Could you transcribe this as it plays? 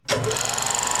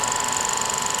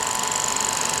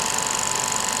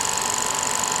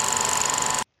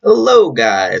Hello,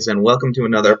 guys, and welcome to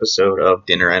another episode of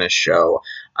Dinner and a Show.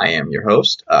 I am your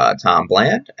host, Tom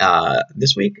Bland.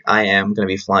 This week, I am going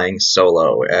to be flying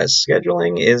solo, as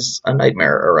scheduling is a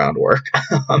nightmare around work.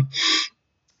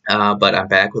 But I'm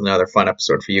back with another fun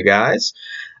episode for you guys.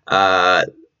 Uh,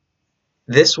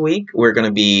 this week, we're going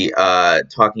to be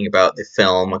talking about the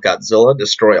film Godzilla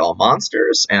Destroy All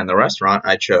Monsters, and the restaurant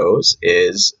I chose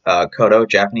is Koto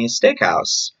Japanese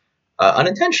Steakhouse.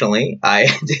 Unintentionally, I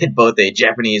did both a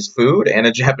Japanese food and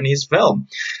a Japanese film,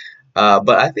 but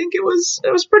I think it was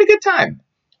a pretty good time.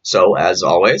 So, as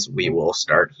always, we will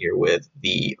start here with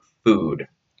the food.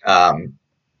 Um,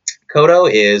 Koto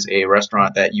is a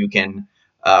restaurant that you can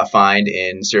find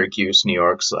in Syracuse, New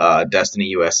York's Destiny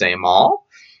USA Mall.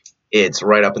 It's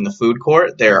right up in the food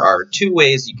court. There are two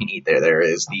ways you can eat there. There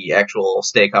is the actual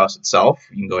steakhouse itself.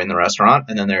 You can go in the restaurant,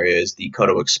 and then there is the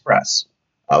Koto Express,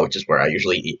 which is where I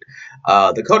usually eat.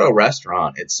 The Koto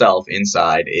restaurant itself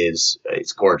inside it's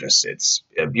gorgeous. It's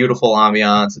a beautiful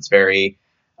ambiance. It's very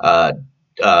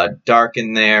dark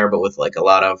in there, but with like a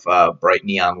lot of bright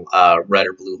neon red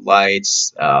or blue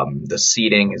lights. The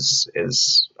seating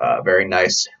is very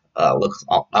nice. Looks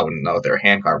I wouldn't know if they're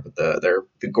hand carved, but they're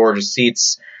the gorgeous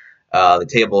seats. The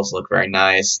tables look very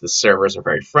nice. The servers are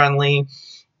very friendly.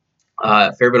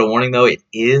 Fair bit of warning, though, it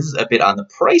is a bit on the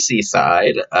pricey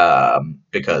side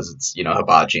because it's,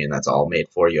 hibachi, and that's all made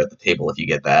for you at the table if you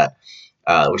get that,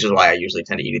 which is why I usually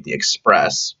tend to eat at the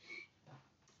Express.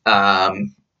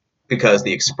 Because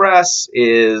the Express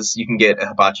you can get a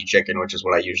hibachi chicken, which is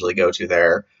what I usually go to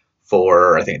there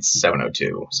for, I think it's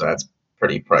 $7.02, so that's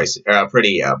pretty price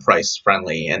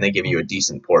friendly, and they give you a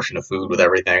decent portion of food with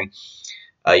everything.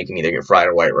 You can either get fried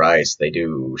or white rice. They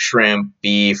do shrimp,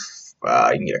 beef. You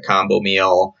can get a combo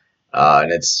meal,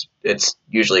 and it's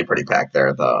usually pretty packed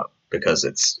there, because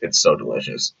it's so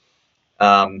delicious.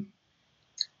 And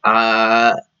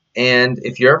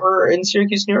if you're ever in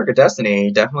Syracuse, New York, or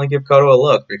Destiny, definitely give Koto a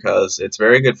look because it's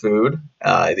very good food.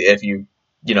 If you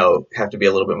have to be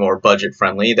a little bit more budget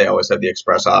friendly, they always have the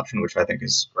express option, which I think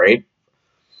is great.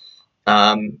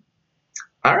 All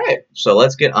right, so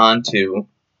let's get on to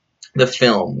the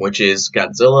film, which is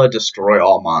Godzilla Destroy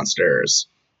All Monsters.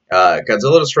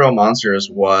 Godzilla Destroy All Monsters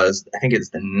was, I think it's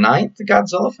the 9th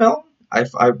Godzilla film,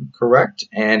 if I'm correct,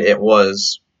 and it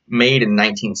was made in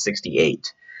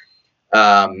 1968.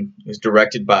 It was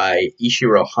directed by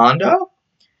Ishiro Honda,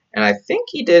 and I think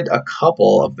he did a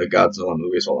couple of the Godzilla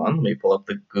movies. Hold on, let me pull up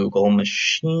the Google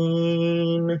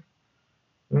machine.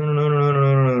 He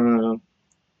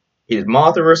did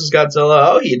Mothra vs.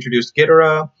 Godzilla. Oh, he introduced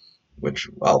Ghidorah, which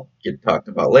I'll get talked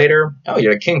about later. Oh, you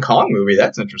had a King Kong movie.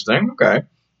 That's interesting. Okay.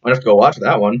 Might have to go watch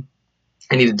that one.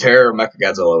 And he did Terror of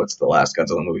Mechagodzilla, which is the last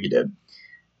Godzilla movie he did,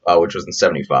 which was in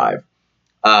 1975.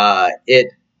 Now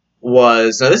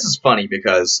this is funny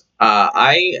because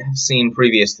I have seen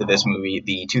previous to this movie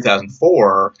the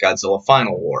 2004 Godzilla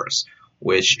Final Wars,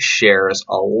 which shares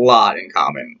a lot in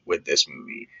common with this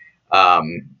movie. I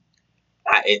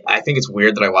think it's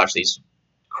weird that I watch these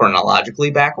chronologically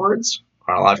backwards.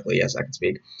 Chronologically, yes, I can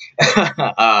speak.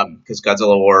 Because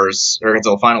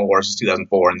Godzilla Final Wars is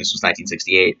 2004, and this was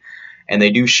 1968. And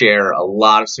they do share a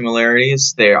lot of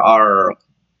similarities. They are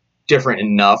different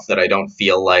enough that I don't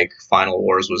feel like Final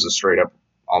Wars was a straight-up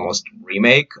almost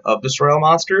remake of Destroy All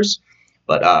Monsters.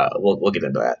 But we'll get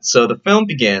into that. So the film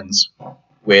begins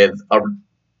with a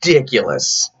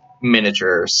ridiculous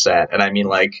miniature set. And I mean,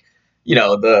 the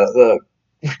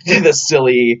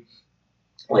silly,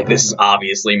 like, this is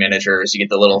obviously miniatures. You get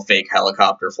the little fake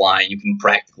helicopter flying. You can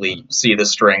practically see the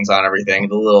strings on everything.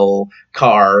 The little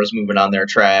cars moving on their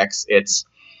tracks. It's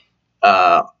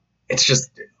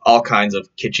just all kinds of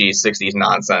kitschy 60s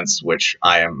nonsense, which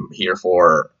I am here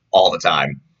for all the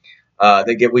time.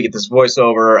 We get this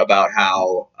voiceover about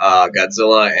how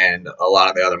Godzilla and a lot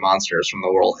of the other monsters from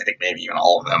the world, I think maybe even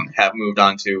all of them, have moved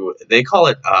on to, they call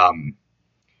it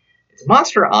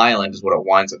Monster Island is what it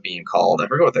winds up being called. I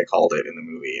forget what they called it in the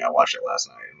movie. I watched it last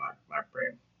night, and my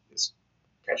brain is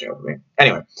catching up with me.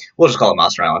 Anyway, we'll just call it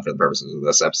Monster Island for the purposes of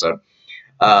this episode.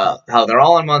 How they're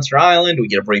all on Monster Island. We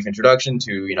get a brief introduction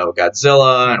to,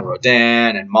 Godzilla and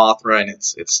Rodan and Mothra, and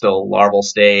it's still larval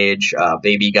stage.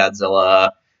 Baby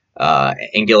Godzilla,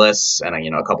 Anguillus, and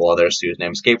a couple others whose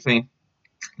name escapes me.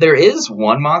 There is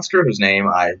one monster whose name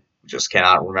I just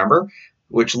cannot remember,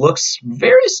 which looks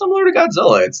very similar to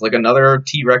Godzilla. It's like another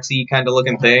T-Rexy kind of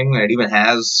looking thing. It even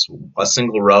has a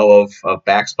single row of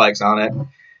back spikes on it.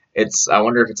 I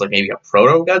wonder if it's like maybe a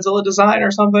proto-Godzilla design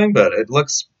or something, but it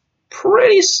looks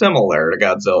pretty similar to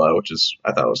Godzilla,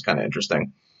 I thought was kind of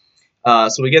interesting.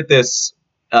 So we get this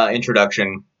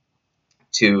introduction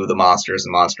to the monsters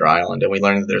in Monster Island, and we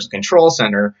learn that there's a control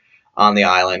center on the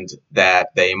island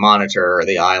that they monitor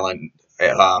the island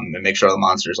and make sure the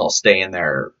monsters all stay in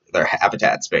their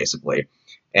habitats, basically.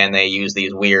 And they use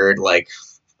these weird, like,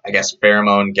 I guess,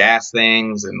 pheromone gas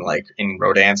things, and, like, in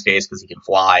Rodan's case, because he can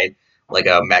fly, like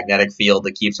a magnetic field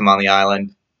that keeps him on the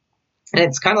island. And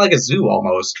it's kind of like a zoo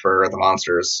almost for the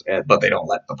monsters, but they don't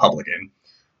let the public in.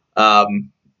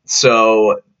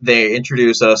 So they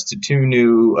introduce us to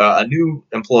a new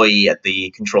employee at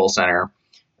the control center,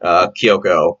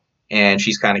 Kyoko, and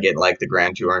she's kind of getting like the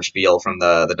grand tour and spiel from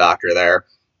the doctor there.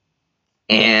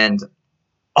 And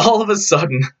all of a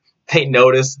sudden, they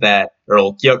notice that,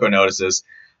 or Kyoko notices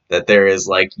that there is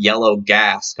like yellow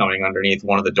gas coming underneath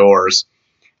one of the doors.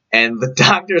 And the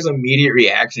doctor's immediate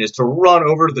reaction is to run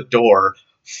over to the door,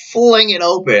 fling it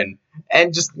open,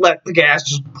 and just let the gas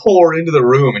just pour into the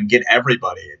room and get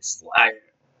everybody.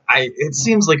 It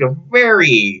seems like a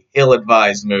very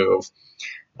ill-advised move.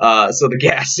 So the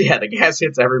gas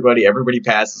hits everybody. Everybody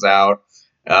passes out.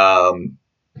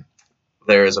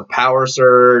 There's a power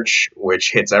surge,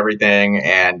 which hits everything,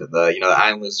 and the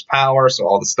island loses power, so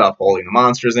all the stuff holding the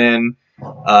monsters in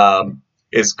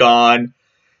is gone.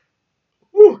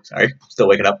 Whew, sorry, still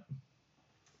waking up.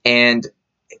 And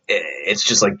it's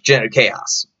just like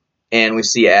chaos. And we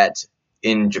see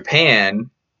in Japan,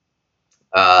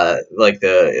 like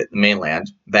the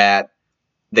mainland, that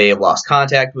they have lost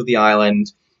contact with the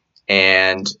island,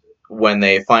 and when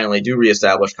they finally do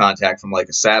reestablish contact from like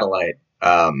a satellite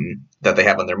that they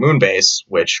have on their moon base,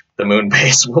 which the moon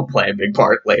base will play a big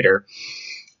part later,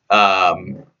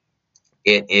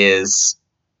 it is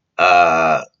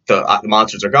the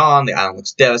monsters are gone, the island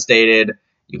looks devastated,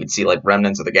 you can see like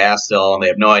remnants of the gas still, and they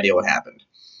have no idea what happened.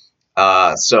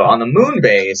 So on the moon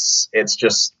base, it's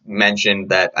just mentioned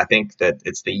that I think that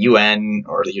it's the UN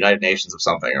or the United Nations of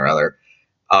something or other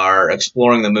are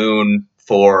exploring the moon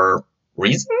for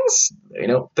reasons. I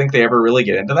don't think they ever really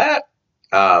get into that.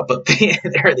 But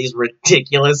there are these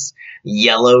ridiculous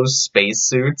yellow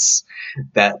spacesuits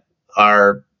that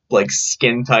are like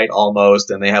skin tight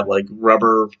almost, and they have like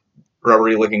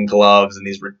rubbery looking gloves and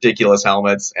these ridiculous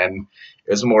helmets, and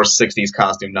it was more 60s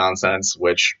costume nonsense,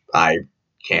 which I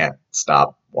can't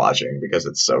stop watching because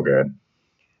it's so good.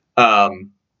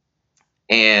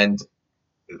 And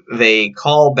they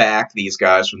call back these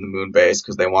guys from the moon base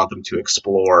because they want them to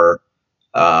explore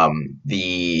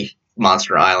the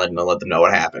Monster Island and let them know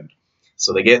what happened.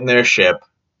 So they get in their ship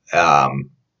and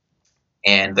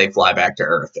they fly back to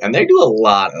Earth. And they do a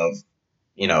lot of,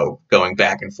 going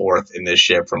back and forth in this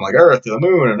ship from like Earth to the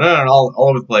moon and all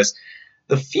over the place.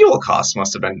 The fuel costs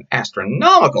must have been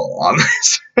astronomical on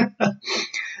this.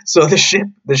 So the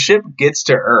ship gets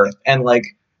to Earth and like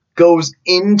goes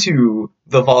into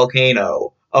the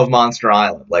volcano of Monster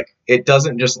Island. Like, it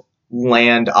doesn't just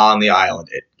land on the island.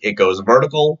 It goes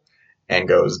vertical and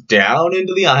goes down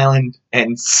into the island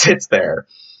and sits there.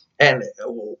 And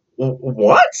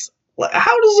what?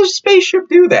 How does a spaceship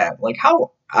do that? Like,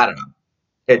 how? I don't know.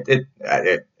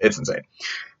 It's insane.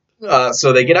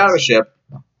 So they get out of the ship.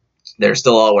 They're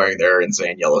still all wearing their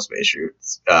insane yellow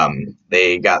spacesuits.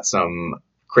 They got some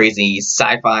crazy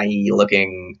sci-fi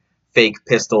looking fake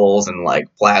pistols and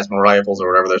like plasma rifles or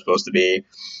whatever they're supposed to be,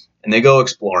 and they go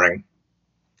exploring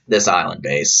this island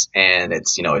base, and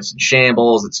it's in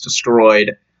shambles, it's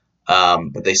destroyed,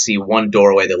 but they see one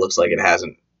doorway that looks like it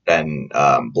hasn't been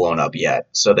blown up yet.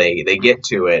 So they get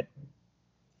to it,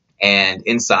 and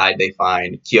inside they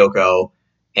find Kyoko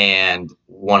and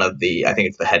one of I think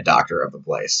it's the head doctor of the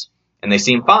place, and they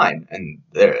seem fine, and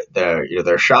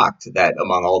they're shocked that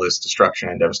among all this destruction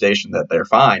and devastation that they're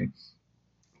fine.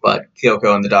 But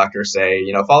Kyoko and the doctor say,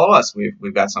 follow us.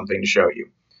 We've got something to show you.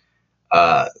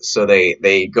 So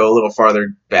they go a little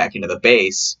farther back into the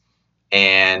base,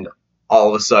 and all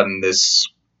of a sudden this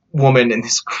woman in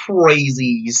this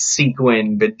crazy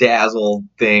sequin bedazzled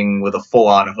thing with a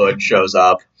full-on hood shows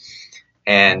up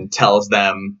and tells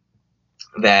them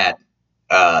that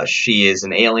she is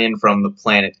an alien from the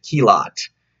planet Keelot,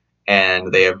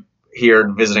 and they have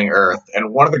here visiting Earth.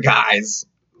 And one of the guys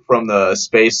from the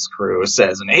space crew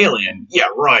says, an alien? Yeah,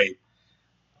 right.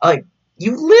 Like,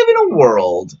 you live in a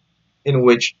world in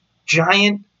which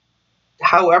giant,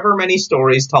 however many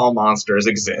stories tall monsters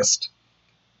exist.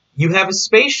 You have a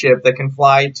spaceship that can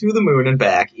fly to the moon and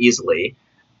back easily.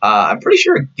 I'm pretty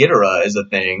sure Ghidorah is a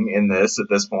thing in this at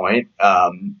this point.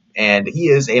 And he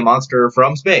is a monster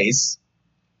from space.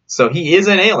 So he is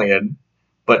an alien.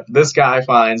 But this guy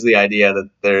finds the idea that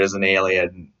there is an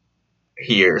alien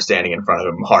here standing in front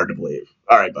of him hard to believe.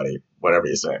 All right, buddy, whatever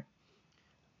you say.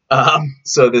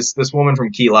 So this woman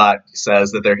from Keelot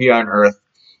says that they're here on Earth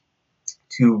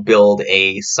to build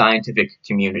a scientific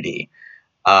community,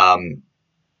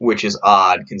 which is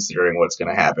odd considering what's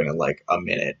going to happen in like a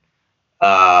minute.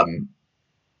 Um,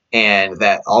 and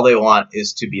that all they want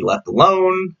is to be left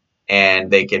alone,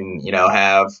 and they can,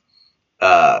 have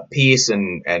peace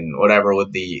and whatever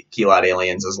with the Keylite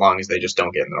aliens as long as they just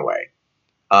don't get in their way.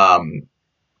 Um,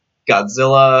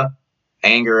 Godzilla,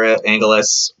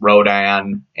 Anguirus,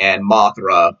 Rodan, and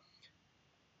Mothra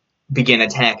begin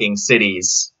attacking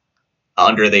cities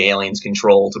under the aliens'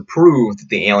 control to prove that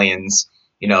the aliens,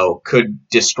 could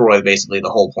destroy basically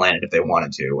the whole planet if they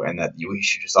wanted to, and that we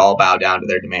should just all bow down to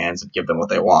their demands and give them what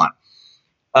they want.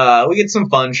 We get some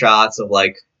fun shots of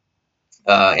like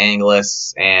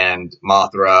Anguirus and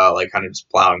Mothra like kind of just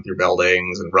plowing through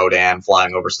buildings, and Rodan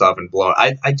flying over stuff and blowing.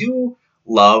 I do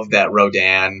love that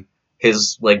Rodan,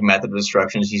 his like method of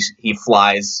destruction is he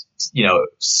flies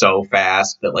so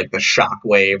fast that like the shock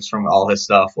waves from all his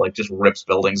stuff like just rips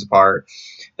buildings apart.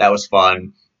 That was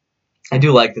fun. I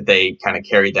do like that they kind of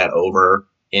carried that over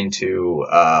into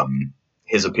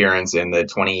his appearance in the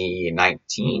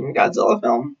 2019 Godzilla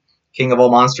film, King of All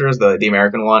Monsters, the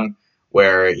American one,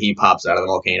 where he pops out of the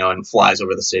volcano and flies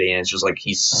over the city, and it's just like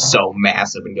he's so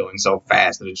massive and going so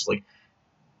fast that it just like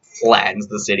flattens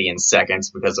the city in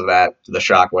seconds because of that, the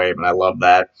shockwave, and I love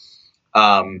that.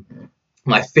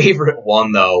 My favorite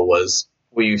one though was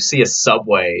where you see a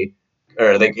subway,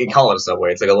 or they call it a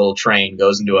subway. It's like a little train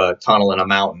goes into a tunnel in a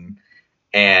mountain,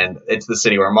 and it's the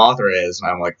city where Mothra is,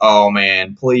 and I'm like, oh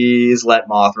man, please let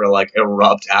Mothra like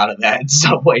erupt out of that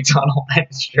subway tunnel. And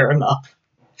sure enough,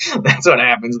 that's what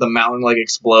happens. The mountain like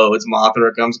explodes.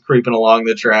 Mothra comes creeping along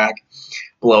the track,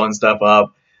 blowing stuff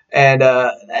up, and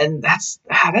that's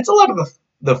a lot of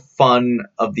the fun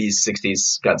of these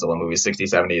 '60s Godzilla movies,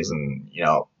 '60s, '70s, and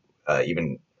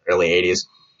even early '80s,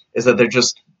 is that they're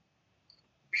just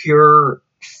pure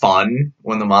fun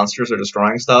when the monsters are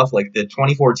destroying stuff. Like the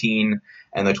 2014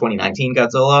 and the 2019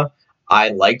 Godzilla, I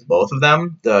liked both of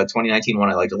them. The 2019 one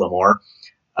I liked a little more,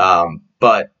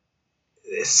 but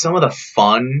some of the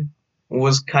fun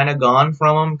was kind of gone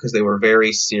from them because they were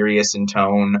very serious in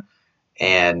tone,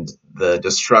 and the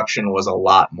destruction was a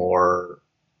lot more.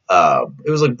 It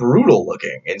was like brutal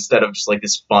looking instead of just like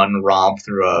this fun romp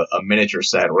through a miniature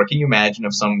set. Or can you imagine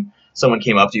if someone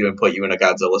came up to you and put you in a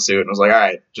Godzilla suit and was like, all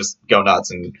right, just go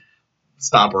nuts and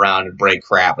stomp around and break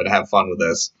crap and have fun with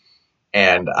this.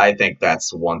 And I think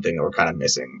that's one thing that we're kind of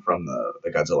missing from the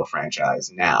Godzilla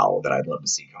franchise now that I'd love to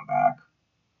see come back.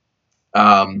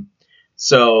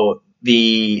 So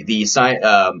the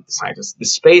scientists, the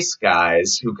space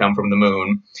guys who come from the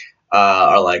moon,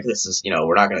 are like, this is,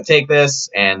 we're not going to take this,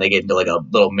 and they get into like a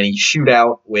little mini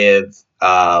shootout with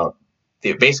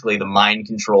basically the mind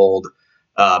controlled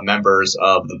members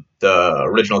of the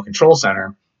original control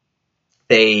center.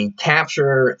 They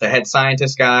capture the head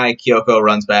scientist guy. Kyoko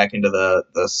runs back into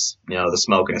the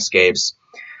smoke and escapes,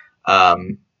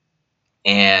 and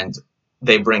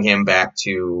they bring him back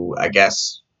to, I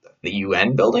guess, the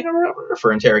UN building or whatever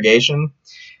for interrogation.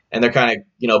 And they're kind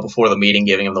of, before the meeting,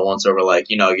 giving him the once over, like,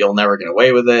 you'll never get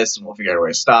away with this, and we'll figure out a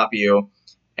way to stop you.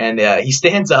 And he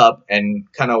stands up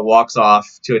and kind of walks off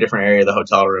to a different area of the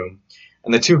hotel room.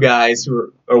 And the two guys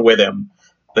who are with him,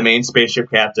 the main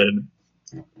spaceship captain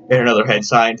and another head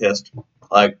scientist,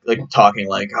 like talking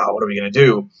like, oh, what are we going to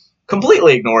do?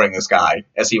 Completely ignoring this guy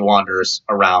as he wanders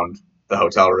around the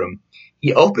hotel room.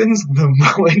 He opens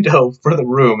the window for the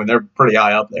room, and they're pretty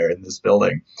high up there in this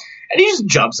building. And he just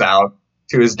jumps out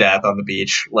to his death on the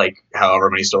beach, like however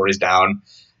many stories down.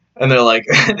 And they're like,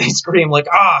 they scream like,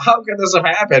 how could this have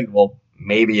happened? Well,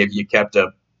 maybe if you kept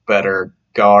a better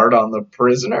guard on the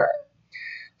prisoner.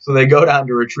 So they go down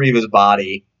to retrieve his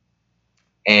body,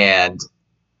 and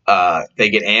they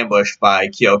get ambushed by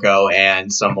Kyoko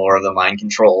and some more of the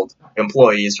mind-controlled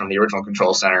employees from the original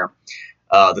control center.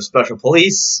 The special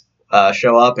police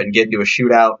show up and get into a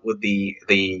shootout with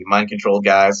the mind-controlled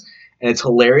guys. And it's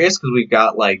hilarious because we've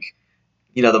got, like,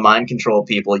 the mind-controlled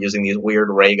people using these weird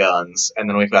ray guns, and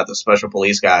then we've got the special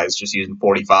police guys just using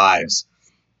 45s.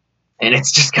 And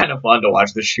it's just kind of fun to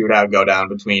watch the shootout go down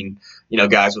between,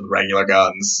 guys with regular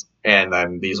guns and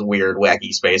then these weird,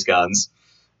 wacky space guns.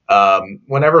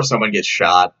 Whenever someone gets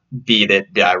shot, be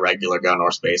it by regular gun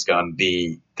or space gun,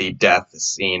 the death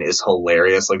scene is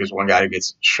hilarious. Like, there's one guy who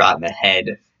gets shot in the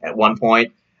head at one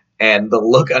point, and the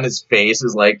look on his face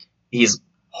is like he's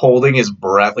holding his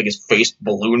breath, like his face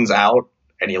balloons out,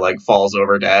 and he like falls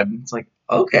over dead. It's like,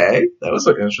 okay, that was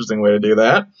an interesting way to do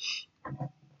that.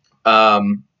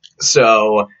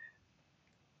 So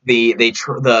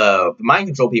the mind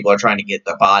control people are trying to get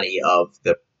the body of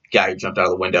the guy who jumped out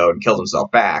of the window and killed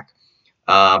himself back.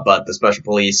 But the special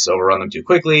police overrun them too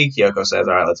quickly. Kyoko says,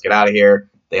 all right, let's get out of here.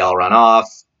 They all run off.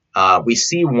 We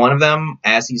see one of them,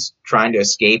 as he's trying to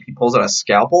escape, he pulls out a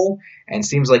scalpel and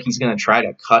seems like he's going to try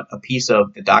to cut a piece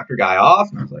of the doctor guy off.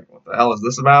 And I was like, what the hell is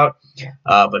this about?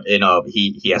 But,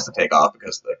 he has to take off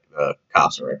because the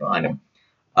cops are right behind him.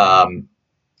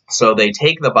 So they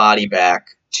take the body back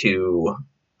to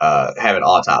have it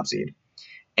autopsied.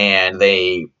 And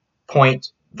they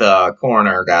point the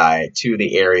coroner guy to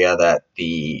the area that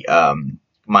the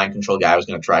mind control guy was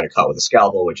going to try to cut with a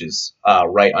scalpel, which is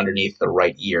right underneath the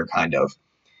right ear, kind of.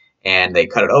 And they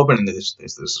cut it open, and there's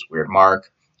this weird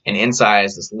mark. And inside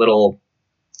is this little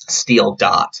steel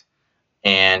dot.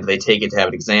 And they take it to have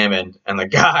it examined. And the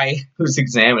guy who's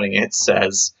examining it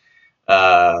says,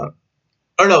 before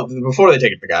they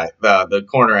take it to the guy, the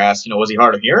coroner asks, was he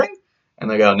hard of hearing? And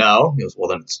they go, no. He goes, well,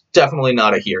 then it's definitely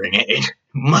not a hearing aid. It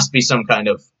must be some kind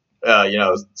of,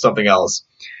 something else.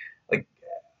 Like,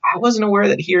 I wasn't aware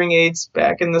that hearing aids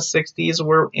back in the 60s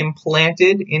were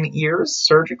implanted in ears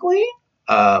surgically,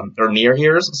 or near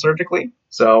ears surgically.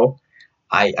 So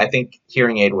I think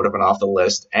hearing aid would have been off the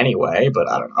list anyway, but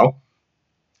I don't know.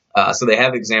 So they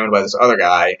have it examined by this other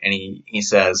guy, and he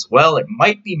says, well, it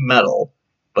might be metal,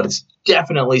 but it's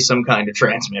definitely some kind of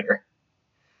transmitter.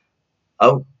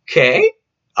 Okay,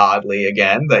 oddly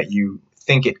again, that you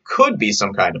think it could be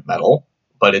some kind of metal,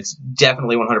 but it's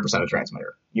definitely 100% a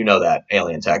transmitter. You know that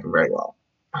alien tech very well.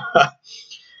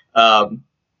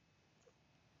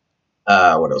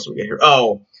 What else we get here?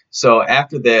 Oh, so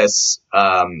after this,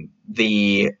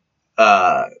 the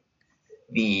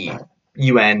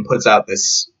UN puts out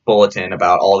this bulletin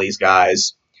about all these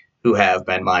guys who have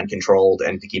been mind controlled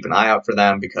and to keep an eye out for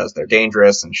them because they're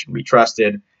dangerous and shouldn't be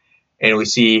trusted. And we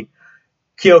see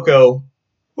Kyoko.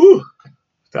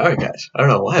 Sorry guys, I don't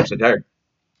know why I'm so tired.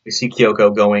 We see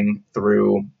Kyoko going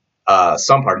through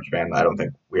some part of Japan. I don't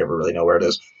think we ever really know where it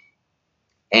is.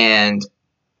 And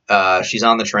she's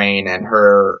on the train, and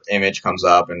her image comes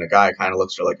up, and the guy kind of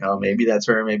looks at her like, oh, maybe that's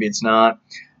her, maybe it's not.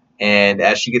 And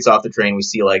as she gets off the train, we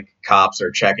see like cops are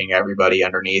checking everybody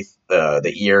underneath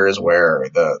the ears where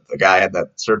the guy had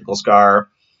that surgical scar.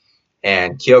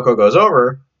 And Kyoko goes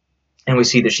over, and we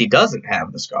see that she doesn't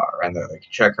have the scar. And they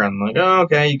check her, and like, oh,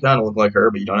 okay, you kind of look like her,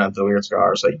 but you don't have the weird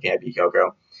scar, so you can't be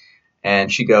Kyoko.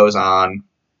 And she goes on,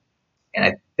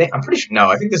 and I'm pretty sure, no,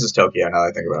 I think this is Tokyo now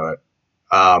that I think about it.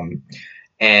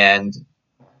 And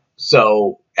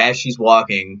so as she's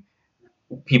walking,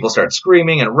 people start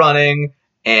screaming and running,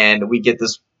 and we get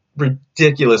this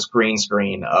ridiculous green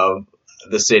screen of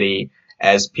the city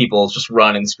as people just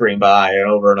run and scream by and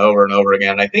over and over and over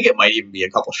again. I think it might even be a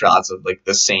couple shots of like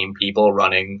the same people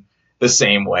running the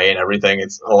same way and everything.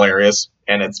 It's hilarious,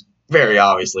 and it's very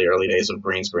obviously early days of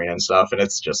green screen and stuff, and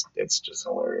it's just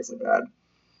hilariously bad.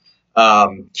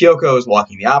 Kyoko is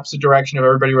walking the opposite direction of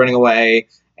everybody running away,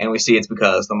 and we see it's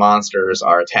because the monsters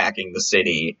are attacking the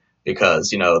city because,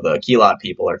 the Keylot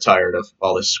people are tired of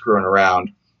all this screwing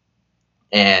around,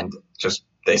 and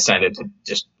they send it to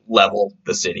just level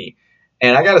the city.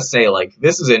 And I gotta say, like,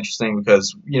 this is interesting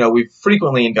because, we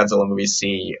frequently in Godzilla movies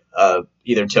see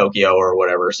either Tokyo or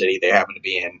whatever city they happen to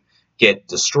be in get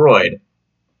destroyed.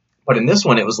 But in this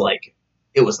one, it was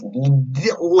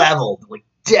leveled, like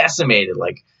decimated.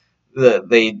 Like,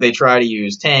 they try to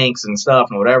use tanks and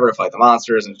stuff and whatever to fight the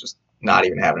monsters, and it's just not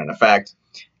even having an effect.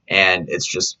 And it's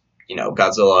just,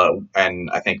 Godzilla, and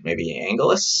I think maybe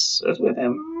Anguillus is with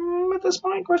him at this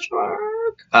point, question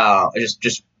mark.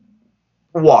 Just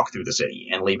walk through the city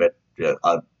and leave it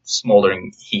a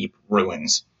smoldering heap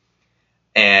ruins.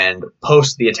 And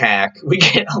post the attack, we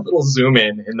get a little zoom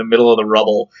in the middle of the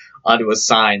rubble onto a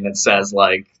sign that says,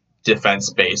 like,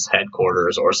 Defense Base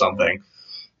Headquarters or something.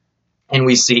 And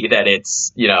we see that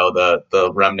it's,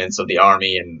 the remnants of the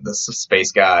army and the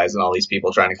space guys and all these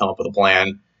people trying to come up with a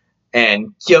plan.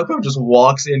 And Kyoko just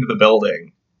walks into the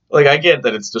building. Like, I get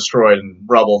that it's destroyed and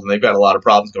rubbled and they've got a lot of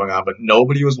problems going on, but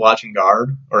nobody was watching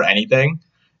guard or anything.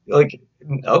 Like,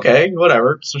 okay,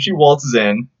 whatever. So she waltzes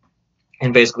in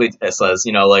and basically says,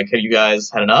 have you guys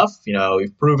had enough?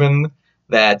 We've proven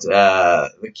that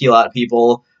the Keylot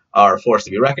people are a force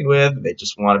to be reckoned with. They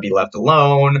just want to be left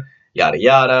alone, yada,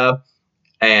 yada.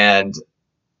 And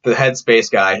the headspace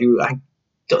guy, who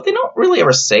they don't really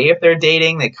ever say if they're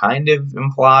dating. They kind of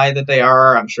imply that they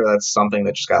are. I'm sure that's something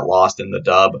that just got lost in the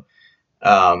dub.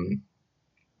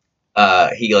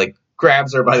 He like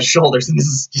grabs her by the shoulders, and this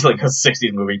is just like a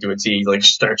 60s movie to a T. He like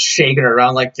starts shaking her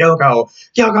around like, Kyoko,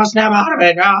 snap out of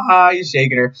it. He's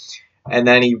shaking her. And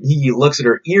then he looks at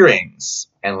her earrings,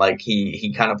 and like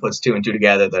he kind of puts two and two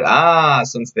together that,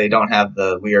 since they don't have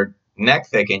the weird neck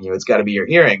thick in you, it's got to be your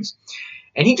earrings.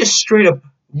 And he just straight up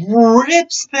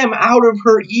rips them out of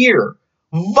her ear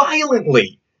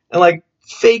violently, and like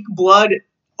fake blood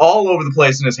all over the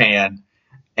place in his hand.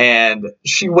 And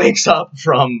she wakes up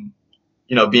from,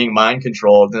 being mind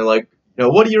controlled. And they're like,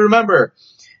 what do you remember?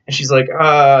 And she's like,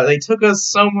 they took us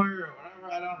somewhere, or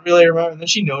whatever, I don't really remember. And then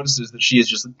she notices that she is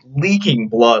just leaking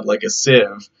blood like a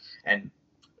sieve, and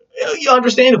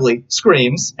understandably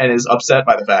screams and is upset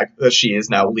by the fact that she is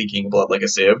now leaking blood like a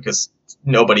sieve, because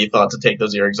nobody thought to take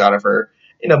those earrings out of her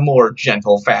in a more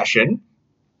gentle fashion.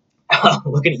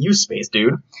 Looking at you, space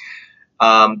dude.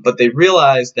 But they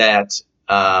realize that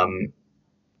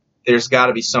there's got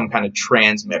to be some kind of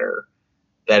transmitter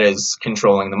that is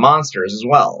controlling the monsters as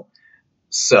well.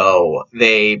 So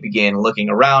they begin looking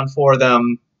around for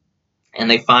them, and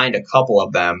they find a couple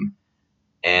of them,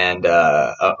 and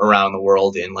around the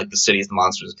world in like the cities the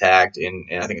monsters attacked in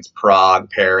I think it's Prague,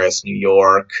 Paris, New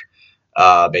York,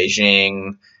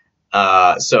 Beijing.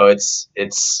 So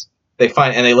it's they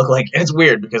find, and they look like, it's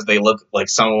weird because they look like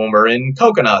some of them are in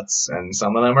coconuts and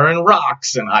some of them are in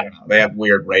rocks, and I don't know, they have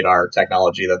weird radar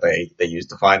technology that they use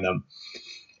to find them.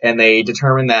 And they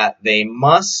determine that they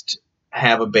must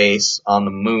have a base on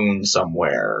the moon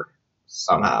somewhere,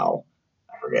 somehow.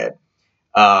 I forget.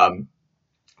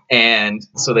 And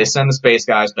so they send the space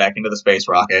guys back into the space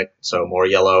rocket. So more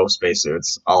yellow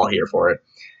spacesuits, all here for it.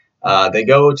 They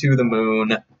go to the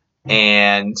moon,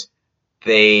 and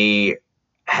they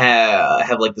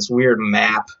have like this weird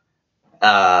map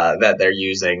that they're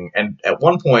using. And at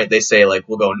one point they say, like,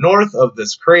 we'll go north of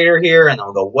this crater here, and then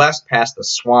we'll go west past the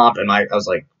swamp. And I was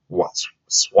like, what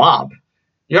swamp?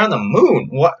 You're on the moon.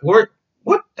 What?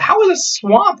 How is a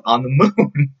swamp on the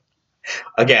moon?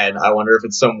 Again, I wonder if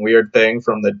it's some weird thing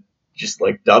from the just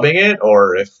like dubbing it,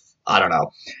 or if, I don't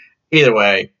know. Either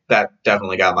way, that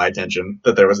definitely got my attention,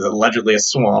 that there was allegedly a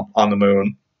swamp on the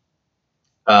moon.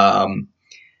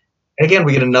 Again,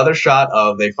 we get another shot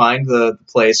of, they find the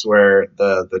place where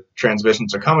the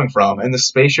transmissions are coming from, and the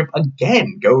spaceship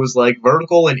again goes like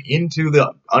vertical and into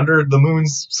the under the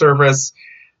moon's surface.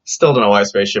 Still don't know why a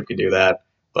spaceship could do that,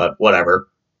 but whatever.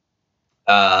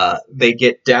 They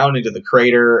get down into the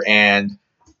crater, and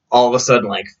all of a sudden,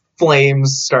 like,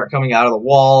 flames start coming out of the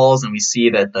walls, and we see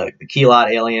that the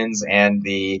Keylot aliens and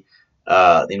the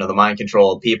the mind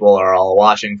controlled people are all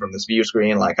watching from this view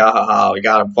screen, like, ha ha ha, we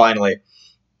got them finally.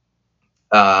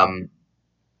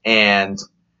 And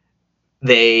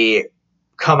they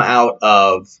come out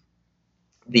of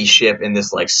the ship in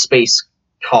this like space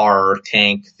car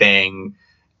tank thing,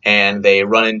 and they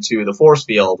run into the force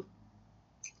field,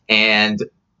 or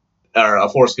a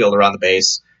force field around the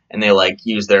base, and they like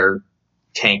use their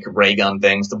tank ray gun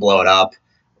things to blow it up,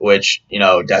 which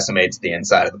decimates the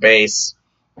inside of the base.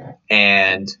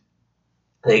 And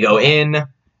they go in,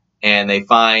 and they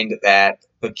find that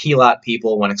the Keylot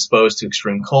people, when exposed to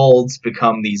extreme colds,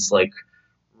 become these like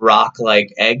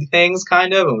rock-like egg things,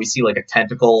 kind of, and we see like a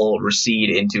tentacle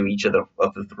recede into each of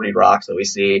the three rocks that we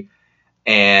see,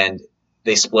 and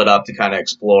they split up to kind of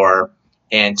explore.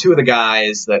 And two of the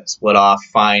guys that split off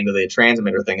find the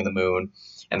transmitter thing in the moon,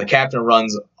 and the captain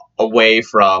runs away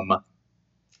from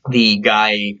the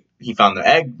guy he found the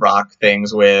egg rock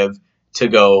things with to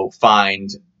go find,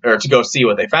 or to go see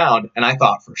what they found. And I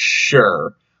thought for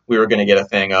sure we were going to get a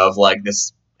thing of like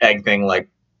this egg thing like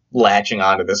latching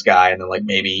onto this guy, and then like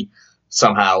maybe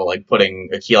somehow like putting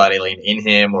a Keylot alien in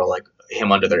him, or like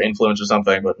him under their influence or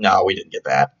something. But no, we didn't get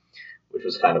that, which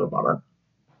was kind of a bummer.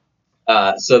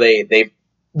 So they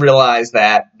realize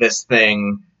that this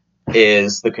thing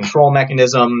is the control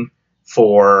mechanism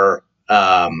for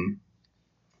the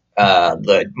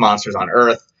monsters on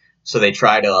Earth. So they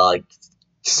try to like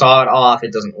saw it off.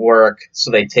 It doesn't work.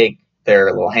 So they take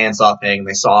their little handsaw thing.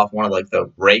 They saw off one of like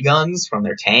the ray guns from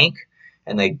their tank,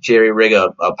 and they jerry rig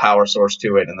a power source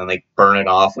to it, and then they burn it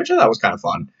off, which I thought was kind of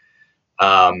fun.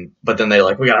 But then they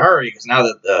like, we gotta hurry, because now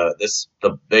that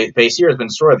the base here has been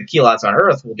destroyed, the Keylots on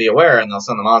Earth will be aware, and they'll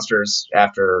send the monsters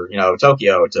after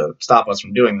Tokyo to stop us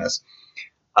from doing this.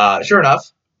 Sure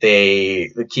enough,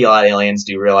 the Keylot aliens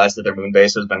do realize that their moon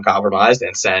base has been compromised,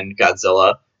 and send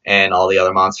Godzilla and all the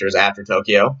other monsters after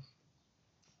Tokyo.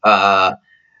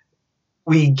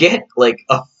 We get like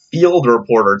a field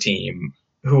reporter team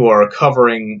who are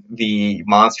covering the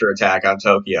monster attack on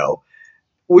Tokyo,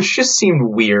 which just seemed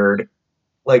weird.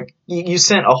 Like, you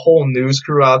sent a whole news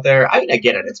crew out there. I mean, I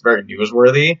get it. It's very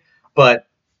newsworthy, but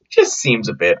it just seems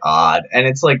a bit odd. And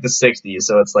it's like the 60s,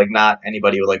 so it's like not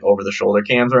anybody with like over-the-shoulder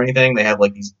cams or anything. They have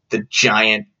like the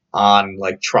giant on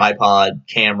like tripod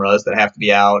cameras that have to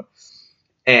be out.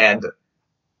 And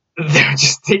they're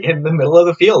just in the middle of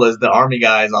the field as the army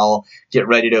guys all get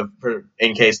ready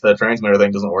in case the transmitter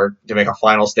thing doesn't work, to make a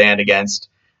final stand against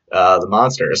the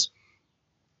monsters.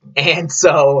 And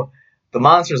so the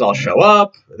monsters all show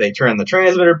up. They turn the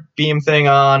transmitter beam thing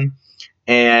on,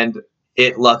 and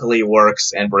it luckily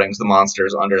works and brings the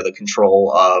monsters under the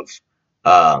control of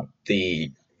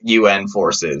the UN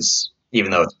forces,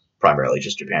 even though it's primarily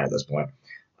just Japan at this point,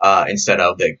 instead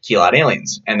of the Keelot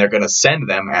aliens. And they're going to send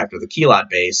them after the Keelot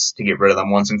base to get rid of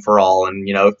them once and for all and,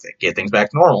 get things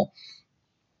back to normal.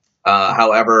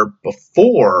 However,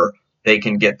 before they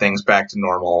can get things back to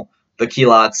normal, the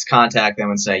Keelots contact them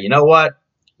and say, you know what?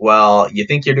 Well, you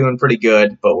think you're doing pretty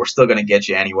good, but we're still going to get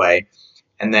you anyway.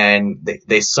 And then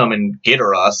they summon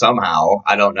Ghidorah somehow.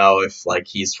 I don't know if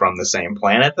he's from the same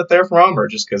planet that they're from, or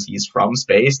just because he's from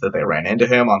space that they ran into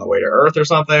him on the way to Earth or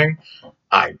something.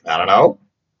 I don't know.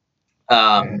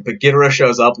 But Ghidorah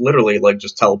shows up, literally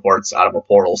just teleports out of a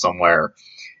portal somewhere,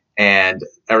 and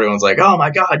everyone's like, "Oh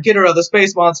my God, Ghidorah, the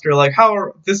space monster!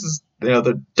 This is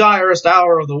the direst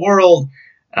hour of the world."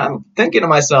 And I'm thinking to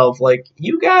myself,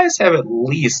 you guys have at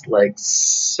least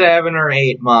 7 or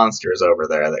 8 monsters over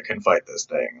there that can fight this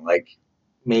thing.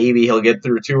 Maybe he'll get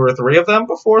through 2 or 3 of them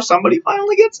before somebody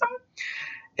finally gets him.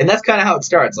 And that's kind of how it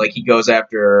starts. He goes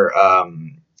after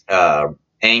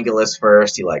Anguillus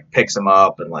first. He picks him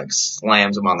up and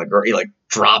slams him on the ground. He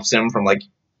drops him from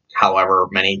however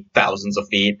many thousands of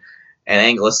feet,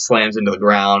 and Anguillus slams into the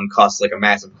ground, causes a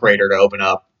massive crater to open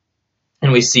up.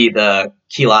 And we see the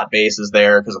Keelot base is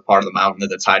there because a part of the mountain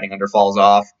that it's hiding under falls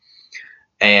off.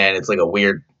 And it's a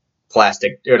weird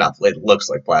plastic, or not, it looks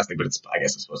like plastic, but I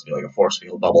guess it's supposed to be a force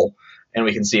field bubble. And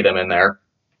we can see them in there.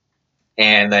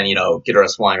 And then,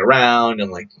 Ghidorah's flying around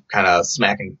and kind of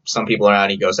smacking some people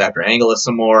around. He goes after Anguillus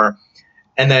some more.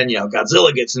 And then,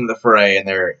 Godzilla gets into the fray and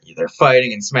they're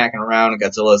fighting and smacking around. And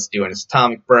Godzilla's doing his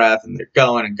atomic breath and they're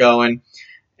going and going.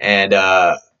 And,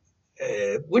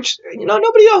 which,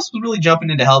 nobody else was really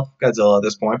jumping in to help Godzilla at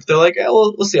this point. But they're like,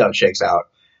 we'll see how it shakes out.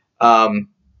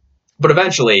 But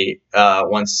eventually,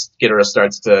 once Ghidorah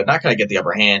starts to not kind of get the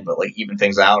upper hand, but even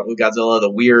things out with Godzilla,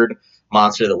 the weird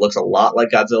monster that looks a lot like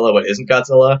Godzilla but isn't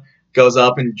Godzilla goes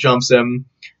up and jumps him.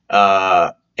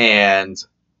 And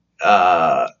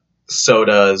so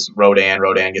does Rodan.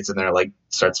 Rodan gets in there,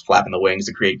 starts flapping the wings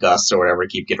to create gusts or whatever to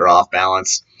keep Ghidorah off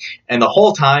balance. And the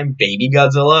whole time, baby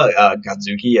Godzilla,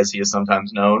 Godzuki as he is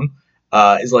sometimes known,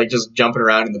 is just jumping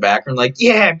around in the background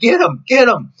yeah, get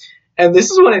him. And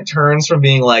this is when it turns from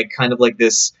being kind of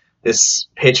this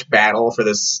pitched battle for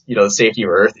this, the safety of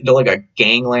Earth into a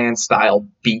gangland style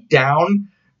beatdown.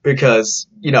 Because,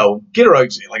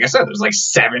 Ghidorah, like I said,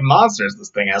 there's 7 monsters this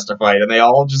thing has to fight, and they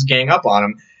all just gang up on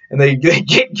him. And they get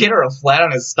Ghidorah flat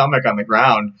on his stomach on the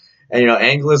ground. And,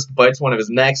 Anguillus bites one of his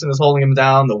necks and is holding him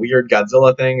down. The weird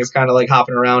Godzilla thing is kind of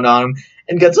hopping around on him.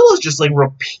 And Godzilla's just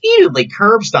repeatedly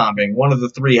curb stomping one of the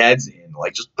 3 heads in.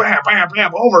 Just bam, bam,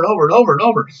 bam, over and over and over and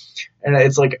over. And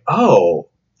it's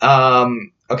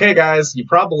okay, guys, you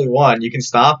probably won. You can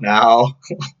stop now.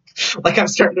 I'm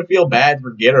starting to feel bad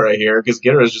for Ghidorah here because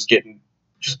Ghidorah's just getting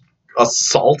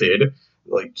assaulted.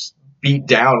 Just beat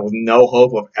down with no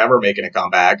hope of ever making a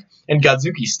comeback. And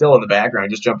Godzuki's still in the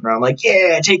background, just jumping around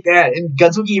yeah, take that. And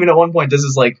Godzuki even at one point does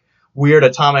this weird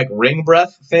atomic ring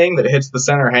breath thing that hits the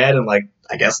center head and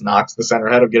I guess knocks the center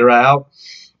head of Ghidorah out.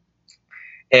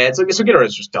 And so Ghidorah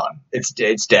is just done. It's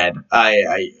dead.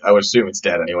 I would assume it's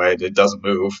dead anyway. It doesn't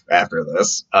move after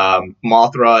this.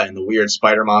 Mothra and the weird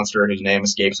spider monster whose name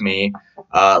escapes me,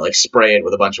 spray it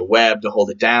with a bunch of web to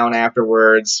hold it down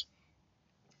afterwards.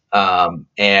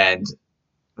 And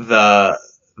the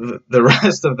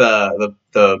rest of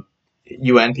the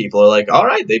UN people are all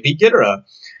right, they beat Ghidorah.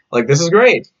 This is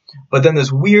great. But then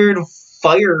this weird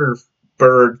fire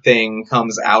bird thing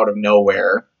comes out of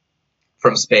nowhere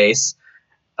from space.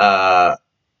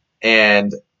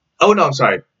 And oh no, I'm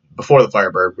sorry. Before the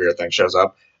Firebird weird thing shows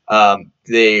up,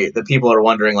 the people are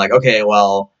wondering okay,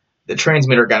 well, the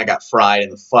transmitter kind of got fried in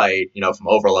the fight, from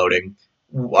overloading.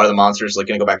 Are the monsters going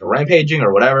to go back to rampaging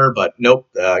or whatever? But nope.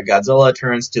 Godzilla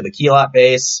turns to the Keelot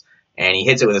base and he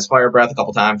hits it with his fire breath a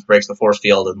couple times, breaks the force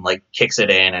field, and kicks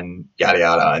it in and yada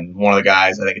yada. And one of the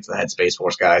guys, I think it's the head Space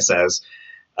Force guy, says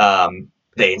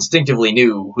they instinctively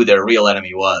knew who their real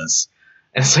enemy was.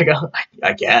 And it's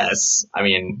I guess. I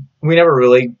mean, we never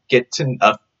really get to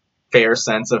a fair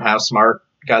sense of how smart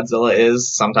Godzilla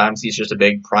is. Sometimes he's just a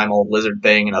big primal lizard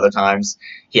thing, and other times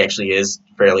he actually is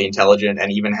fairly intelligent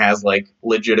and even has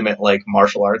legitimate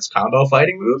martial arts combo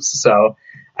fighting moves. So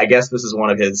I guess this is one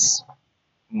of his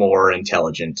more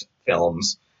intelligent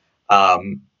films.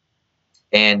 And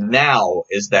now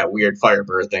is that weird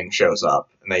Firebird thing shows up,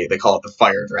 and they call it the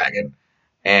Fire Dragon.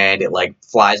 And it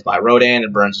flies by Rodan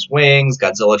and burns his wings.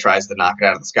 Godzilla tries to knock it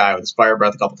out of the sky with his fire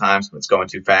breath a couple times, but it's going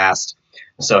too fast.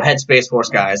 So head Space Force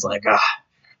guy is like,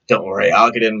 don't worry,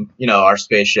 I'll get in, our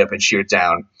spaceship and shoot it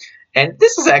down. And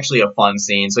this is actually a fun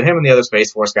scene. So him and the other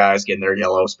Space Force guys get in their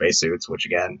yellow spacesuits, which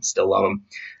again, still love them.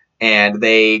 And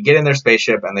they get in their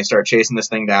spaceship and they start chasing this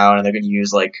thing down. And they're going to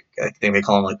use I think they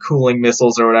call them cooling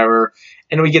missiles or whatever.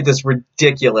 And we get this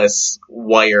ridiculous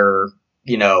wire,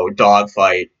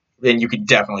 dogfight. And you can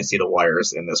definitely see the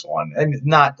wires in this one, and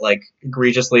not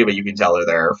egregiously, but you can tell they're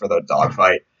there for the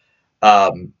dogfight.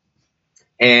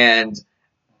 And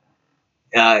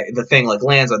the thing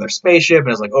lands on their spaceship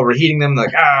and is overheating them. They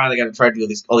got to try to do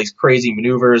all these crazy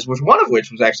maneuvers, one of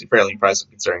which was actually fairly impressive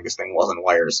considering this thing wasn't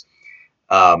wires.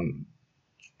 And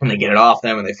they get it off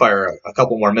them and they fire a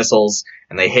couple more missiles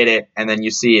and they hit it. And then you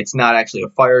see it's not actually a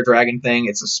fire dragon thing.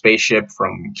 It's a spaceship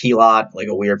from Keelot,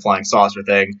 a weird flying saucer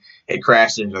thing. It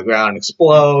crashes into the ground and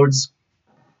explodes.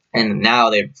 And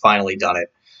now they've finally done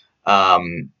it.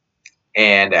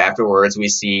 And afterwards we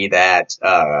see that,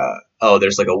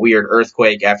 there's a weird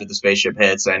earthquake after the spaceship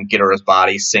hits and Ghidorah's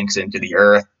body sinks into the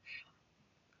earth.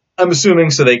 I'm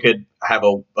assuming so they could have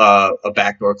a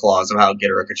backdoor clause of how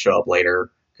Ghidorah could show up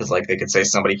later. Because they could say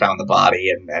somebody found the body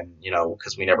and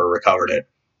because we never recovered it.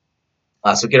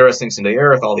 So Ghidorah sinks into the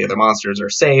earth. All the other monsters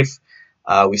are safe.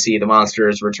 We see the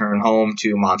monsters return home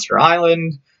to Monster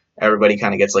Island. Everybody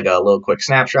kind of gets a little quick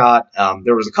snapshot.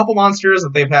 There was a couple monsters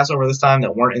that they passed over this time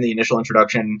that weren't in the initial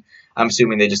introduction. I'm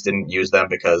assuming they just didn't use them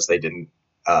because they didn't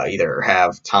either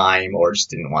have time or just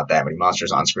didn't want that many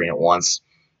monsters on screen at once,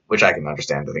 which I can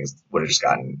understand. The things would have just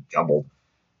gotten jumbled.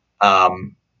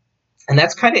 And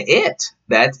that's kind of it.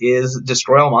 That is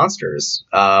Destroy All Monsters.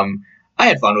 I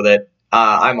had fun with it.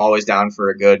 I'm always down for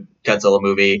a good Godzilla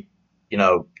movie. The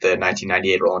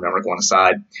 1998 Roland Emmerich one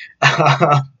aside.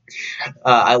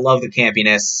 I love the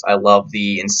campiness. I love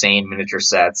the insane miniature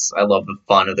sets. I love the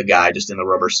fun of the guy just in the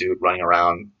rubber suit running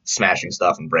around, smashing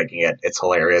stuff and breaking it. It's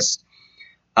hilarious.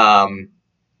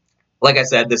 Like I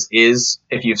said, this is,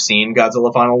 if you've seen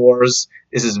Godzilla Final Wars,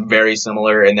 this is very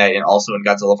similar in that, and also in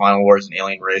Godzilla Final Wars, an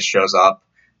alien race shows up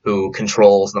who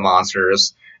controls the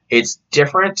monsters. It's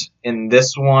different in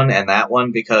this one and that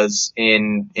one because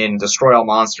in Destroy All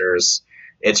Monsters,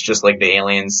 it's just the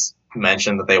aliens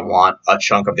mention that they want a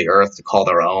chunk of the Earth to call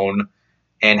their own.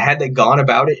 And had they gone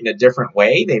about it in a different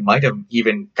way, they might have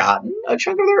even gotten a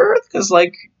chunk of the Earth. Because,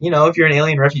 if you're an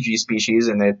alien refugee species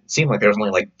and it seemed like there's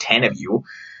only 10 of you,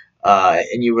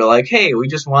 and you were hey, we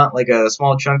just want a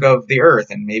small chunk of the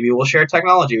Earth and maybe we'll share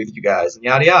technology with you guys and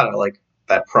yada yada.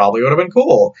 That probably would have been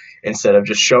cool instead of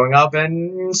just showing up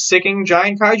and sicking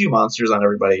giant kaiju monsters on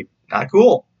everybody. Not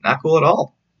cool. Not cool at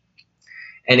all.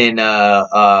 And in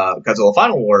Godzilla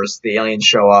Final Wars, the aliens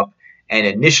show up and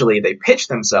initially they pitch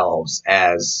themselves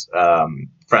as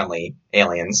friendly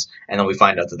aliens, and then we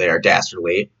find out that they are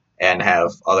dastardly and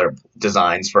have other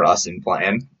designs for us in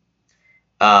plan.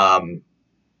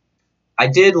 I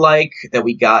did like that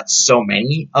we got so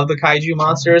many of the kaiju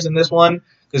monsters in this one,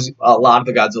 because a lot of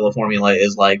the Godzilla formula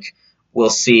is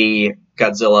we'll see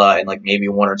Godzilla and maybe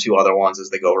one or two other ones as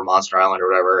they go over Monster Island or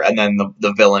whatever, and then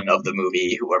the villain of the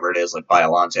movie, whoever it is,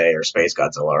 Biollante or Space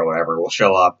Godzilla or whatever, will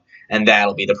show up, and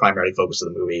that'll be the primary focus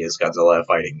of the movie is Godzilla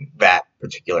fighting that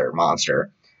particular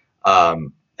monster.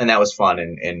 And that was fun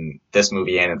in this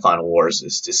movie and in Final Wars,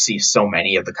 is to see so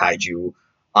many of the kaiju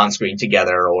on screen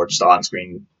together or just on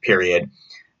screen, period.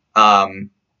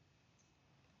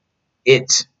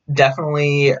 It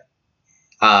definitely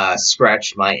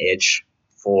scratched my itch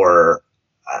for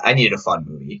I needed a fun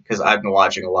movie because I've been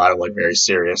watching a lot of very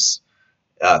serious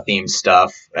themed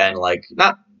stuff and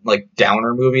not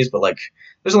downer movies, but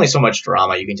there's only so much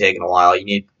drama you can take in a while.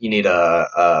 You need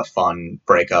a fun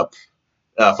breakup,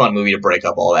 a fun movie to break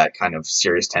up all that kind of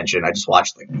serious tension. I just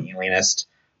watched The Alienist,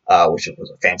 which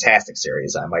was a fantastic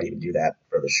series. I might even do that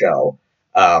for the show,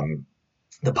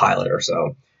 the pilot or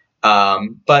so.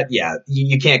 But yeah,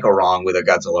 you can't go wrong with a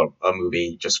Godzilla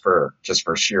movie just for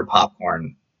sheer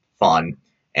popcorn fun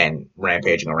and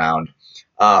rampaging around.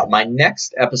 My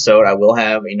next episode, I will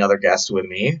have another guest with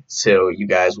me, so you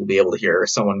guys will be able to hear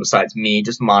someone besides me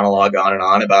just monologue on and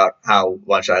on about how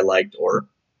much I liked or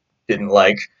didn't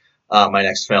like my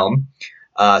next film.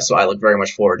 So I look very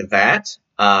much forward to that.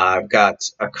 I've got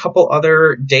a couple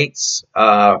other dates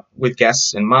with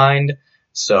guests in mind,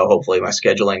 so hopefully my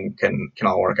scheduling can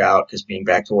all work out, because being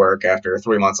back to work after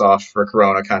 3 months off for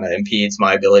Corona kind of impedes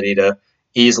my ability to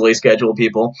easily schedule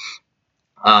people.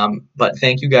 But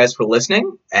thank you guys for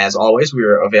listening. As always, we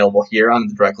are available here on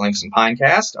the Direct Links and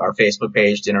Pinecast, our Facebook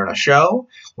page, Dinner and a Show.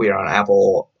 We are on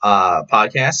Apple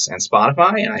Podcasts and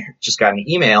Spotify, and I just got an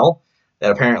email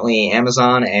that apparently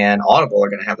Amazon and Audible are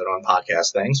going to have their own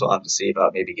podcast thing, so I'll have to see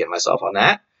about maybe getting myself on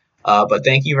that. But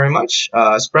thank you very much.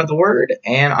 Spread the word,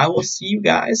 and I will see you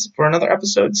guys for another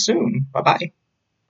episode soon. Bye bye.